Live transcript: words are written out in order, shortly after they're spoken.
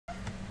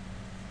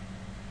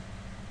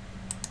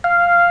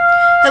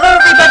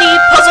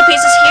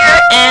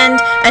And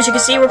as you can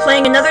see, we're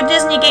playing another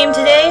Disney game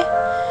today.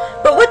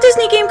 But what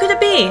Disney game could it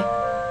be?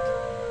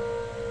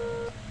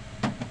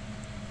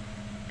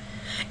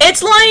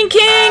 It's Lion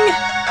King!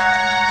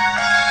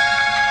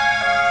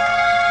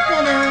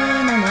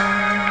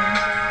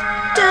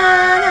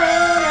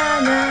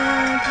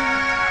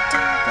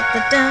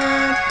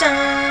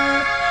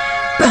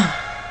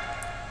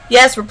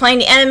 Yes, we're playing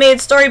the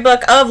animated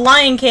storybook of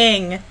Lion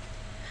King.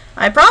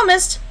 I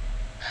promised.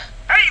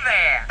 Hey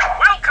there!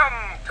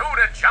 Welcome to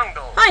the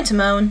jungle. Hi,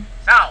 Timon.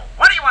 So,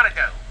 what do you want to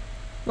do?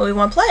 What we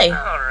want to play?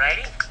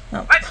 Alrighty.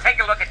 Oh. Let's take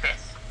a look at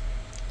this.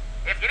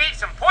 If you need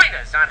some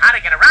pointers on how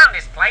to get around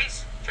this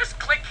place, just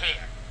click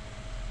here.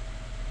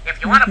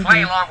 If you want to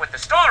play along with the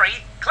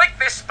story, click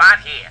this spot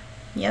here.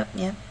 Yep.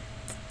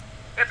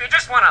 If you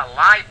just want to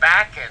lie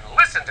back and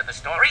listen to the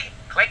story,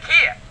 click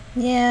here.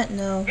 Yeah,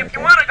 no. If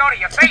you want to go to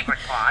your favorite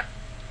part,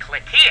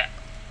 click here.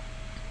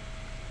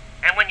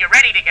 And when you're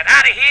ready to get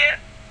out of here,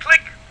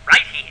 click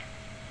right here.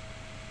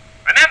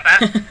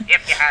 Remember,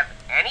 if you have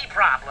any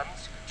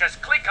problems,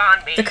 just click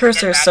on me. The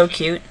cursor is so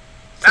cute.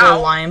 It's a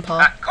little lion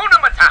paw. Hakuna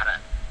Matata.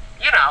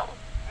 You know,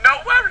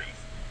 no worries.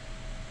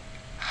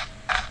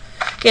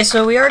 Okay,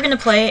 so we are going to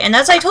play, and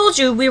as I told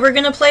you, we were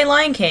going to play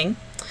Lion King.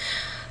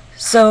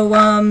 So,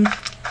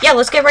 yeah,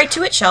 let's get right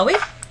to it, shall we?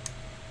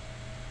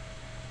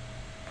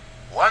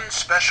 One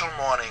special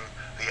morning,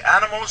 the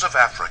animals of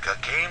Africa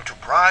came to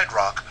Pride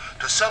Rock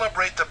to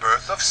celebrate the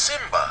birth of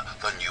Simba,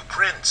 the new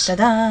prince.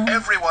 Ta-da!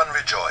 Everyone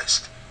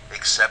rejoiced,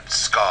 except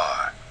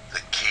Scar,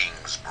 the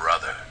king's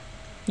brother.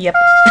 Yep.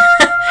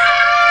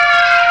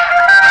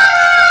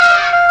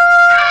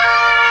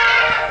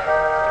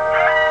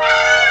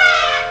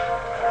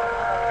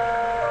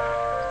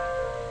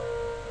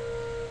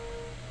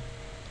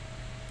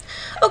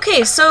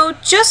 Okay, so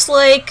just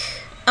like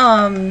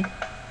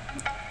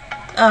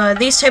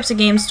these types of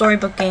games,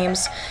 storybook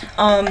games,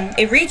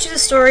 it reads you the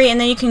story and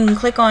then you can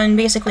click on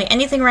basically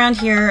anything around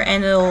here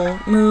and it'll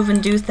move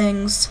and do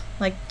things,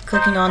 like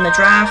clicking on the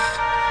giraffe,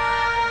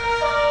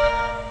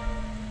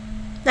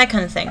 that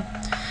kind of thing.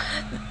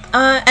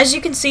 As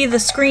you can see, the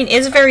screen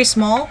is very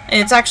small,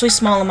 and it's actually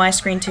small on my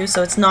screen too,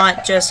 so it's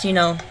not just, you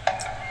know,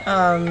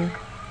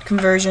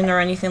 conversion or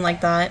anything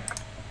like that.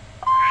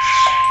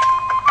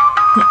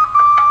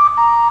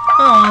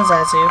 Oh,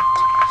 Zazu.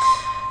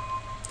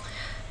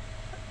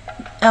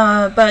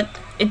 But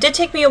it did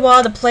take me a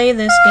while to play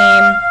this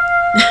game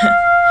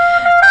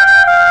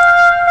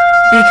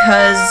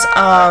because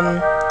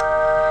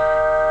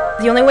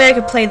the only way I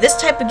could play this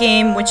type of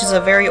game, which is a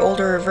very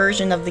older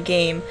version of the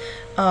game,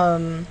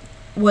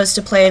 was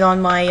to play it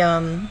on my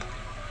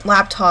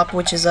laptop,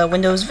 which is a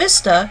Windows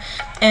Vista,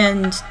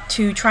 and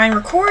to try and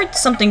record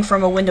something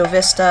from a Windows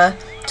Vista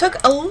took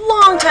a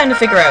long time to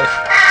figure out.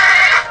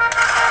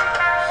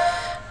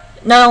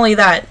 Not only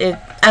that,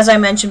 as I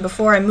mentioned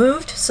before, I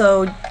moved,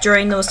 so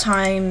during those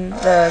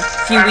the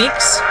few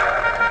weeks,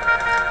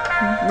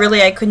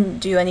 really I couldn't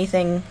do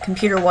anything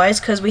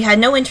computer-wise because we had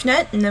no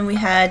internet, and then we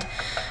had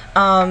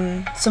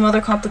some other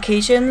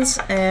complications,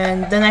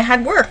 and then I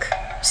had work.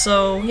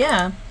 So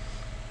yeah,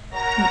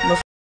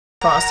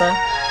 Mufasa.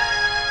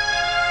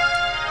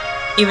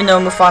 Even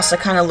though Mufasa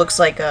kind of looks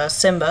like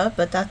Simba,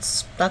 but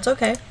that's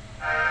okay.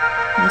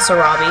 And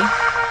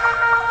Sarabi.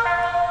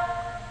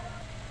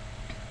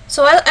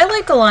 So I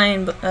like the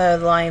Lion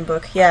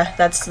Book. Yeah,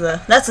 that's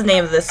the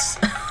name of this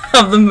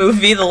of the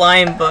movie, the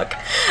Lion Book,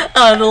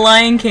 the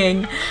Lion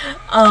King.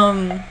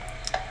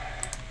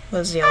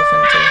 What's the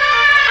elephant do?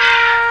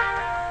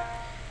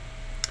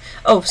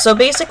 Oh, so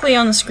basically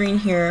on the screen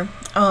here,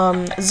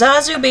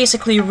 Zazu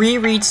basically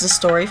rereads the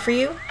story for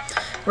you.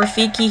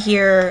 Rafiki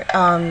here,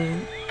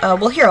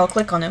 well here, I'll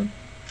click on him.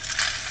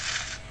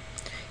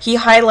 He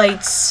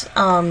highlights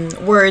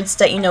words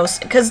that you know,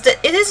 because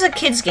it is a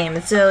kids game,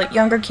 it's a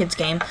younger kids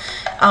game,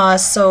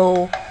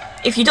 so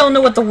if you don't know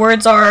what the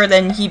words are,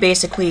 then he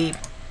basically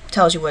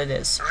tells you what it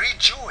is.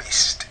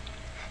 Rejoiced.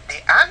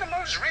 The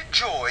animals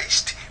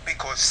rejoiced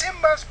because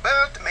Simba's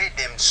birth made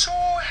them so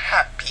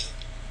happy.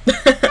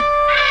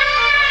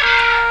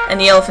 And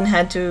the elephant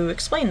had to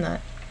explain that,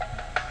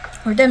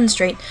 or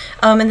demonstrate.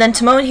 And then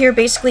Timon here,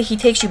 basically he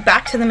takes you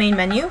back to the main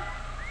menu,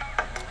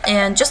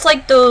 and just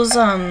like those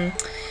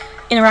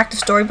interactive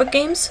storybook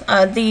games,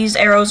 these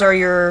arrows are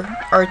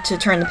to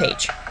turn the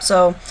page.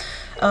 So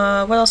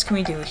what else can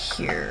we do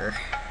here?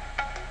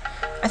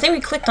 I think we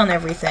clicked on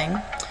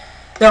everything.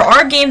 There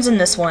are games in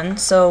this one,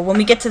 so when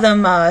we get to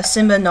them,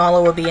 Simba and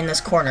Nala will be in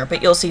this corner,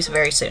 but you'll see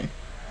very soon.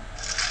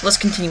 Let's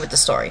continue with the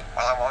story.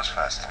 Well, I was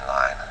first in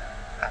line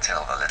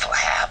until the little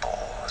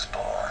hairball was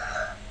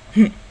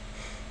born.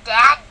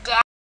 Dad.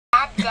 Come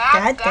on,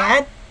 Dad.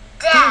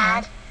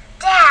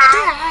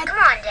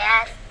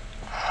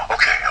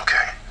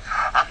 Okay.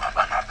 I'm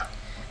up.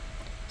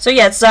 So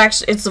yeah,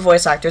 it's the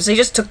voice actors. They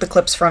just took the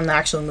clips from the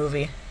actual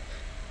movie.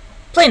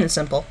 Plain and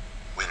simple.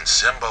 When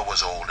Simba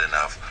was old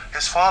enough,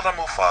 his father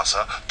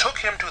Mufasa took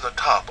him to the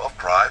top of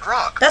Pride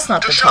Rock. That's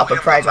not to the show top of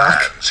him Pride the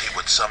Rock. lands he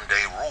would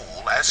someday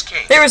rule as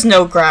king. There is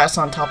no grass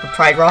on top of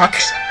Pride Rock.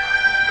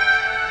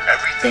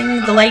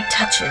 Everything The light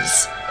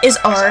touches. is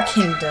our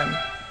kingdom.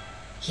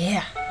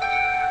 Yeah.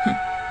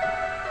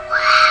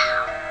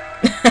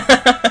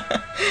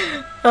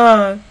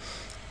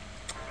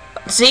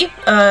 See,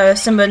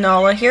 Simba and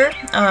Nala here.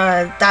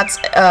 That's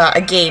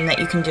a game that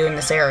you can do in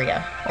this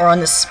area or on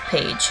this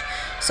page.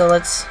 So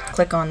let's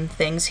click on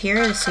things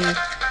here to see.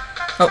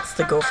 Oh, it's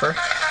the gopher.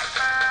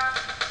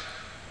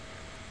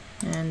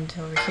 And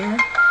over here.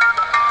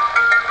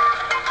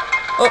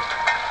 Oh,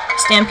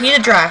 stampede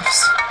of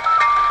drafts.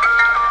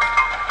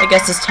 I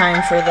guess it's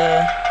time for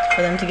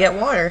them to get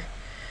water.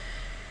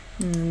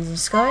 And the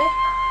sky.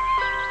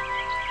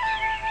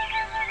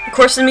 Of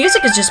course, the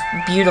music is just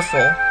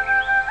beautiful.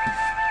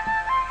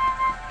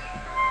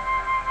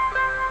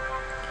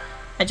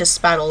 I just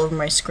spat all over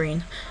my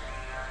screen.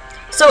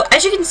 So,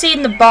 as you can see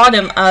in the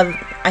bottom,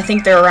 I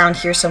think they're around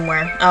here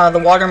somewhere, the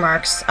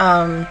watermarks.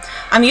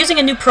 I'm using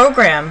a new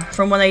program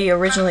from what I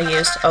originally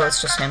used. Oh,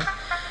 it's just him.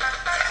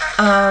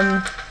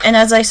 And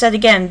as I said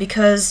again,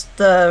 because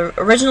the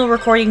original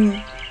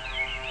recording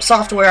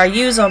software I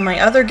use on my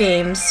other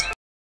games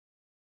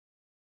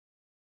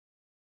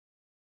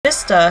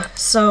Vista,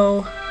 so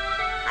Look,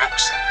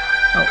 Simba.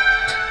 oh.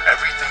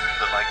 Everything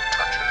the light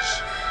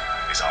touches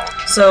is our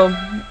kingdom. So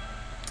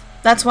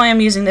that's why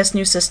I'm using this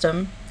new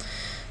system.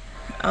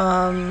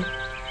 Yeah,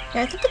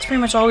 I think that's pretty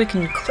much all we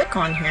can click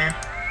on here.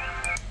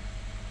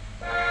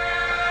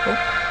 Oh.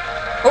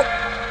 Oh.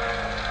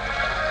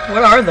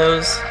 What are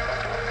those?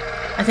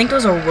 I think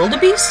those are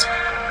wildebeest?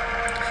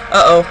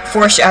 Uh-oh,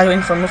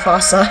 foreshadowing from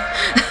Mufasa.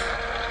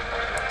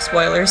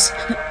 Spoilers.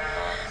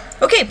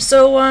 Okay,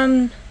 so,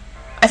 I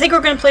think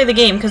we're gonna play the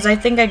game, because I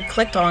think I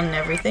clicked on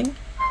everything.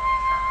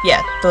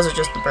 Yeah, those are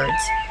just the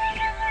birds.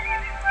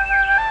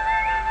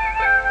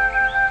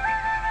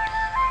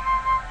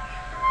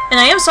 And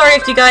I am sorry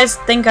if you guys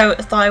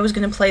thought I was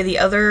gonna play the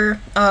other,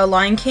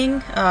 Lion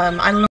King.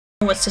 I don't know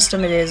what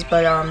system it is,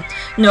 but,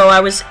 no, I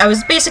was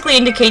basically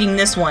indicating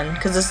this one,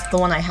 because this is the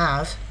one I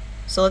have.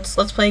 So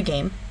let's play a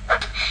game.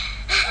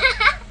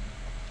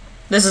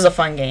 This is a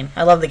fun game.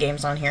 I love the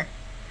games on here.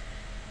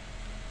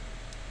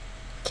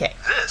 Okay.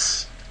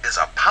 This is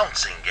a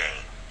pouncing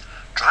game.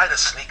 Try to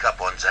sneak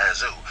up on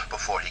Zazu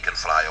before he can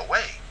fly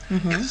away.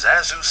 If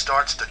Zazu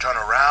starts to turn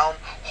around,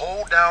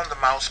 hold down the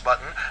mouse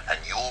button and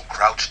you'll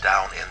crouch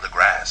down in the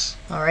grass.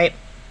 Alright.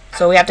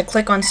 So we have to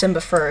click on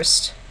Simba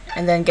first,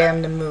 and then get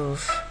him to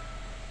move.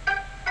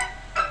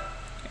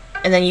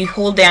 And then you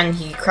hold down and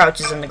he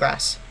crouches in the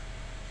grass.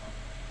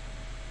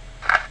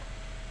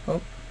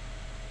 Oh.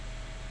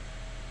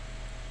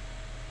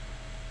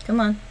 Come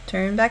on,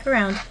 turn back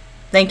around.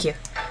 Thank you.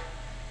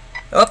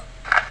 Oh.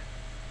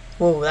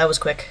 Whoa, that was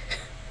quick.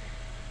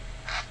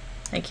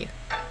 Thank you.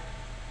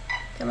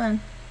 Come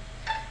on.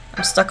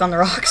 I'm stuck on the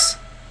rocks.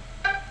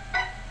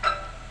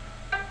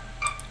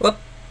 Whoop.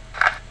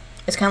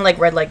 It's kind of like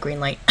red light, green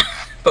light,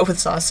 but with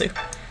Sasu.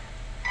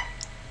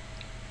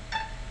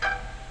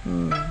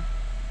 I'm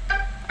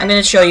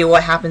gonna show you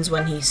what happens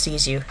when he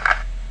sees you.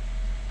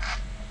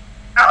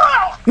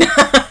 Aw.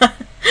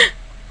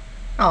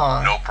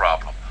 No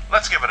problem.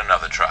 Let's give it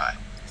another try.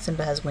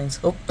 Simba has wings.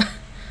 Oh.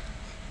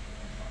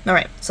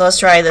 Alright, so let's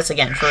try this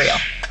again, for real.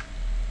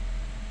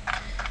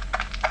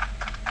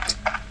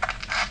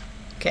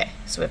 Okay,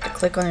 so we have to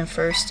click on him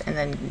first and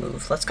then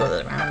move. Let's go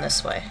around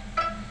this way.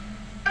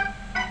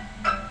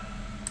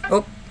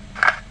 Oh.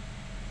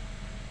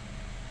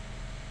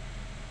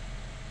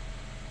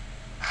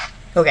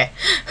 Okay.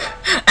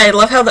 I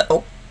love how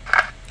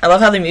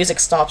the music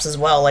stops as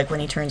well, like when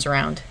he turns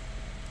around.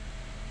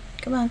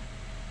 Come on.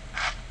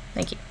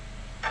 Thank you.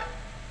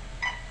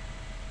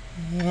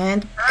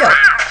 And go.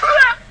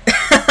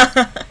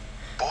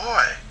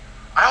 Boy,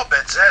 I'll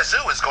bet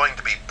Zazu is going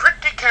to be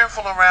pretty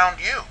careful around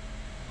you.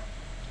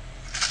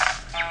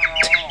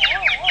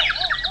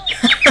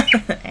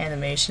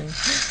 Animation.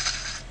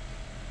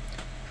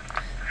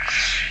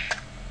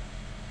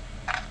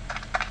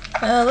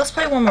 Let's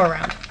play one more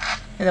round,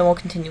 and then we'll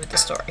continue with the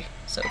story.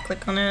 So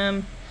click on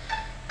him.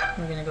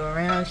 We're gonna go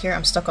around here.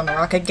 I'm stuck on the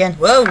rock again.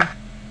 Whoa!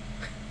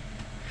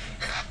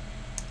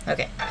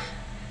 Okay.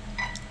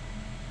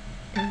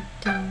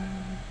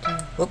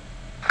 Whoop.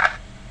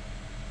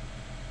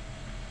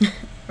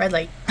 Red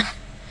light.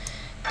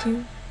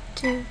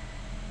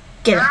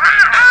 Get him.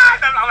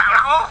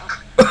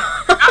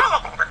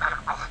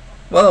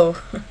 Whoa.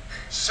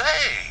 Say,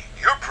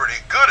 you're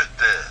pretty good at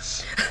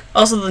this.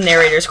 Also, the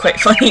narrator's quite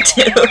funny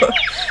too.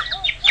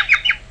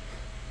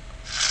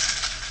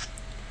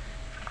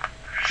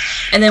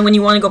 And then when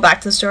you want to go back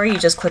to the story, you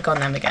just click on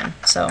them again.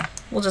 So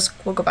we'll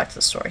go back to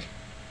the story.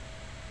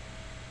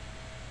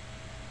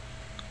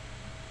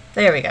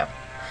 There we go.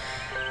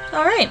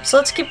 Alright, so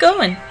let's keep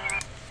going.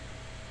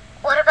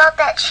 What about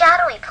that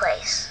shadowy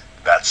place?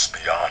 That's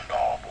beyond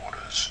our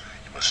borders.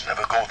 You must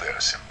never go there,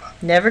 Simba.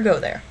 Never go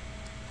there.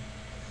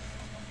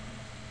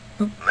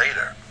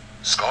 Later,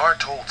 Scar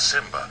told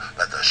Simba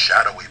that the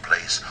shadowy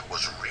place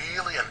was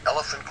really an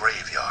elephant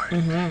graveyard.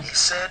 He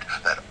said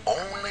that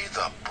only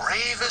the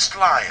bravest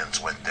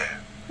lions went there.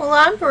 Well,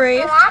 I'm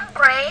brave. Well, I'm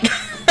brave.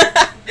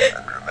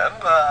 And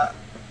remember,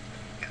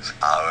 it's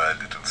our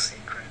little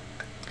secret.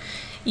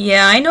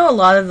 Yeah, I know a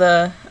lot of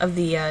the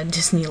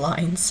Disney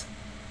lines.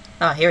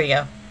 Ah, here we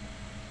go.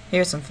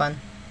 Here's some fun.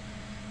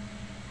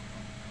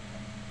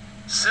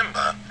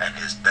 Simba and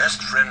his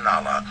best friend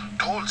Nala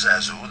told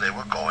Zazu they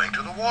were going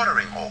to the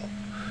watering hole.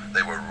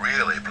 They were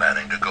really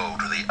planning to go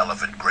to the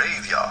elephant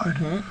graveyard.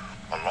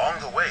 Along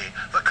the way,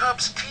 the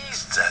cubs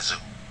teased Zazu.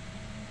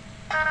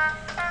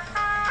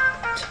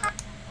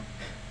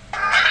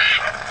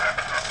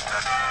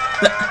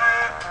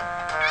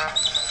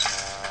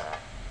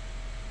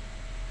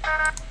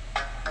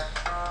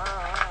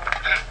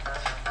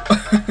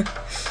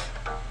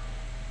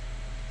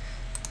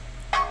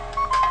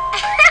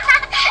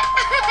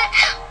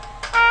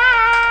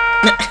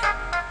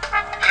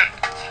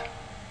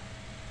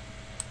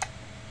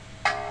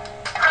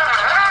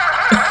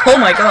 Oh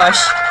my gosh.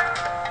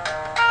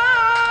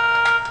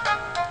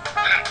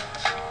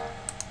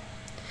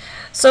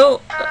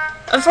 So,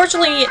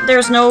 unfortunately,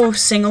 there's no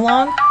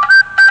sing-along.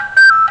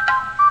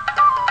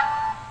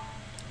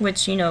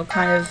 Which, you know,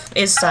 kind of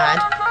is sad.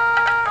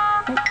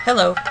 Oh,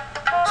 hello.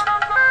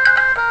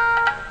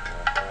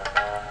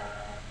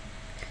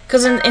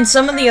 Because in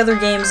some of the other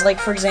games, like,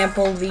 for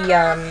example, the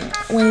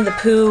Winnie the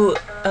Pooh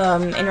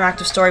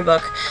interactive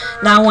storybook,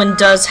 that one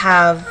does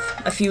have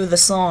a few of the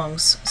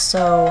songs,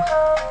 so...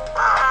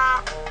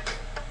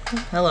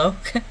 Hello.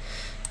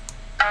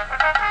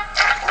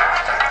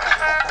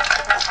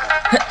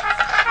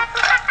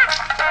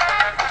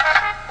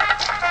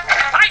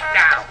 Pipe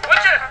down,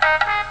 would you?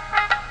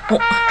 Oh.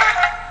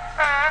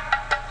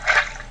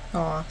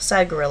 Aw,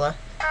 sad gorilla.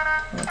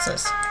 What's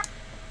this?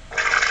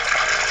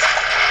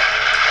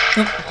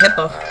 Oh,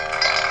 hippo.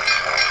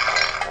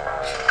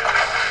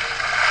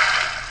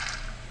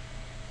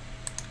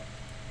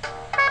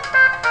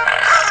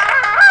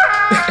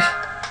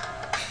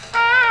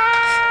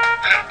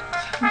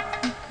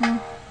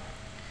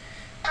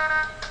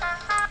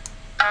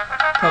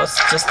 Oh,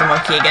 it's just the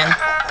monkey again.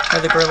 Or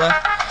the gorilla.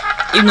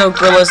 Even though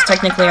gorillas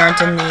technically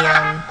aren't in the,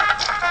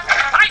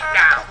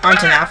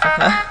 aren't in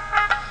Africa.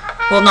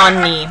 Well, not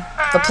in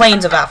the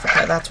plains of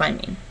Africa, that's what I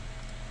mean.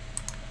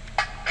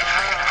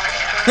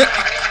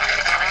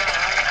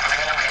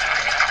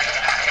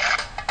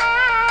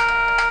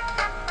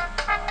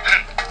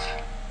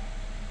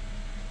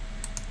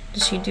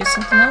 Did she do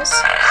something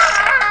else?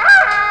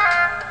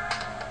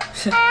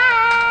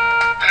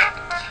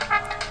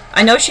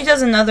 I know she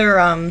does another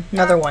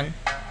one.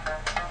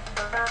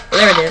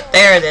 There it is.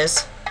 There it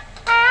is.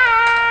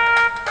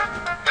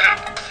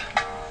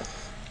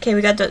 Okay,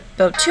 we got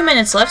about 2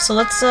 minutes left, so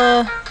let's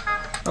oh,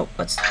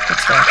 what's there?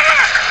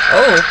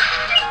 Oh.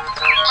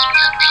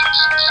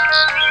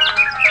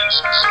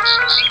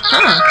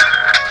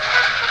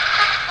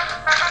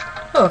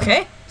 Huh.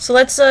 Okay, so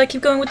let's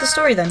keep going with the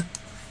story then.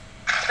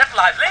 Step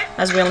lively.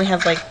 As we only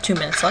have like 2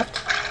 minutes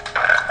left.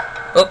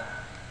 Oh.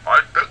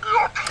 I beg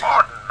your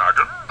pardon,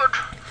 madam, but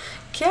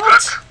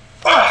Cat.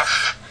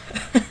 off.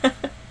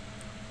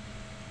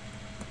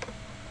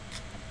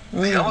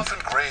 The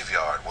elephant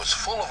graveyard was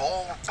full of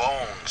old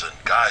bones and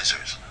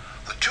geysers.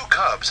 The two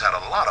cubs had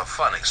a lot of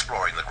fun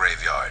exploring the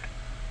graveyard.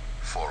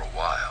 For a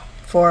while.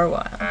 For a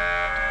while.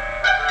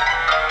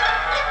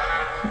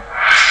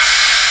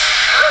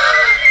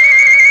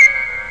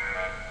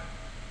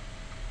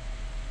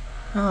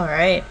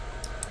 Alright.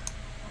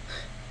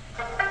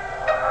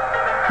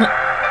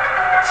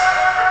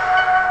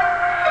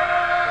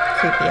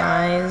 Creepy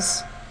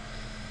eyes.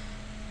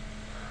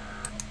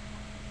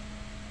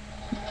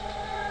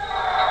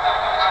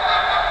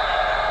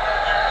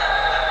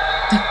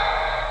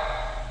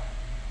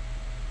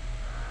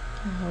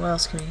 What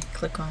else can we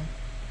click on?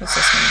 What's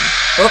this one?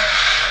 Oh!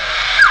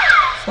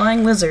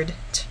 Flying lizard.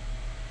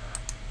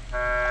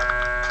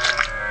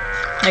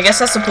 I guess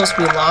that's supposed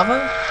to be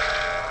lava?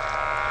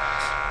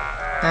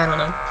 I don't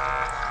know.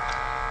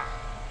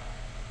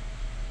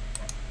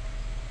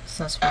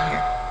 So that's one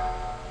here.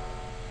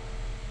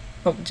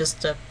 Oh,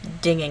 just a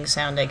dinging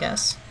sound, I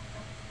guess.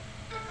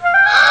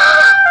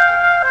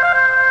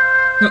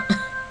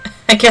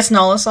 I guess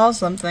Nala saw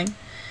something.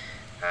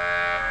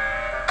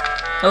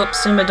 Oh,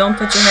 Simba, don't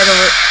put your head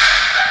over...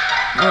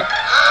 Oh.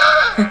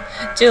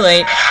 Too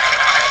late.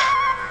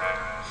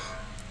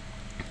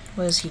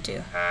 What does he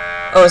do?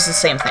 Oh, it's the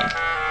same thing.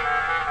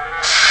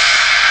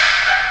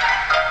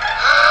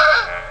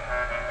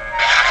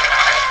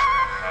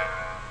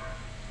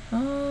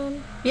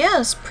 Yeah,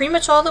 that's pretty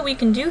much all that we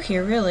can do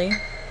here, really.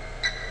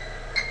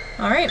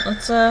 Alright,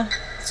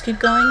 let's keep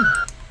going.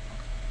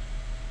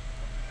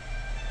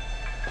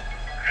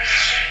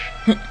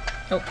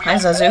 Oh, hi,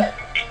 Zazu.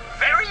 In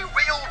very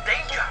real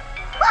danger.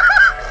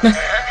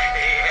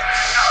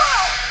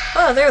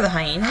 Oh, there are the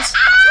hyenas.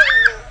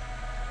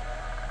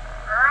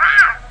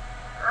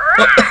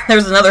 Oh,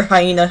 there's another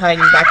hyena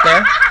hiding back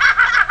there.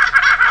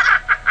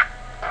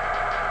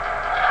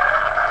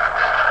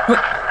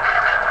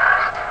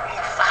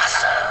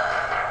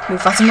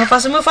 Mufasa,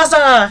 Mufasa,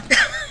 Mufasa!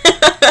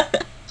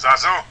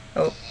 Zazu,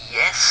 Oh,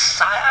 Yes,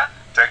 sire.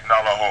 take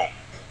Nala home.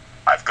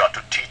 I've got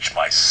to teach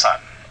my son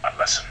a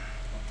lesson.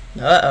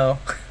 uh-oh.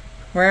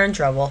 We're in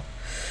trouble.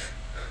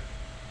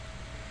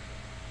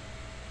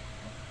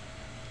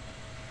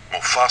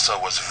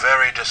 Mufasa was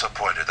very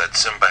disappointed that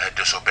Simba had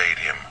disobeyed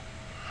him.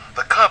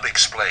 The cub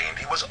explained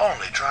he was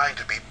only trying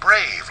to be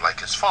brave like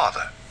his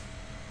father.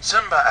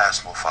 Simba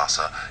asked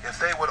Mufasa if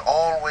they would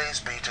always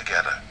be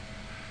together,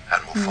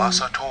 and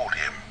Mufasa told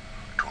him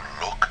to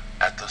look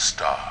at the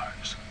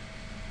stars.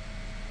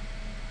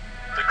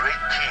 The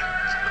great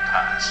kings in the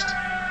past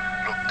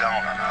looked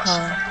down on us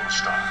from those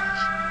stars.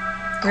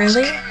 Those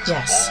Really? kings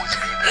Yes. will always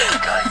be there to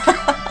guide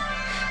you.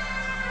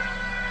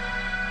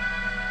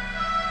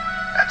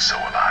 And so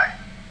will I.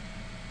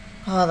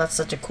 Oh, that's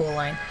such a cool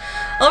line.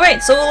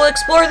 Alright, so we'll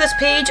explore this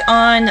page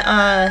on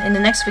in the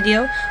next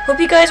video. Hope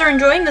you guys are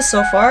enjoying this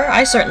so far.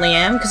 I certainly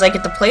am, because I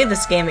get to play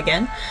this game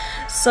again.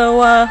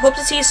 So, hope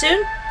to see you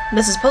soon.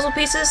 This is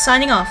PuZZlePieceZ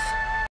signing off.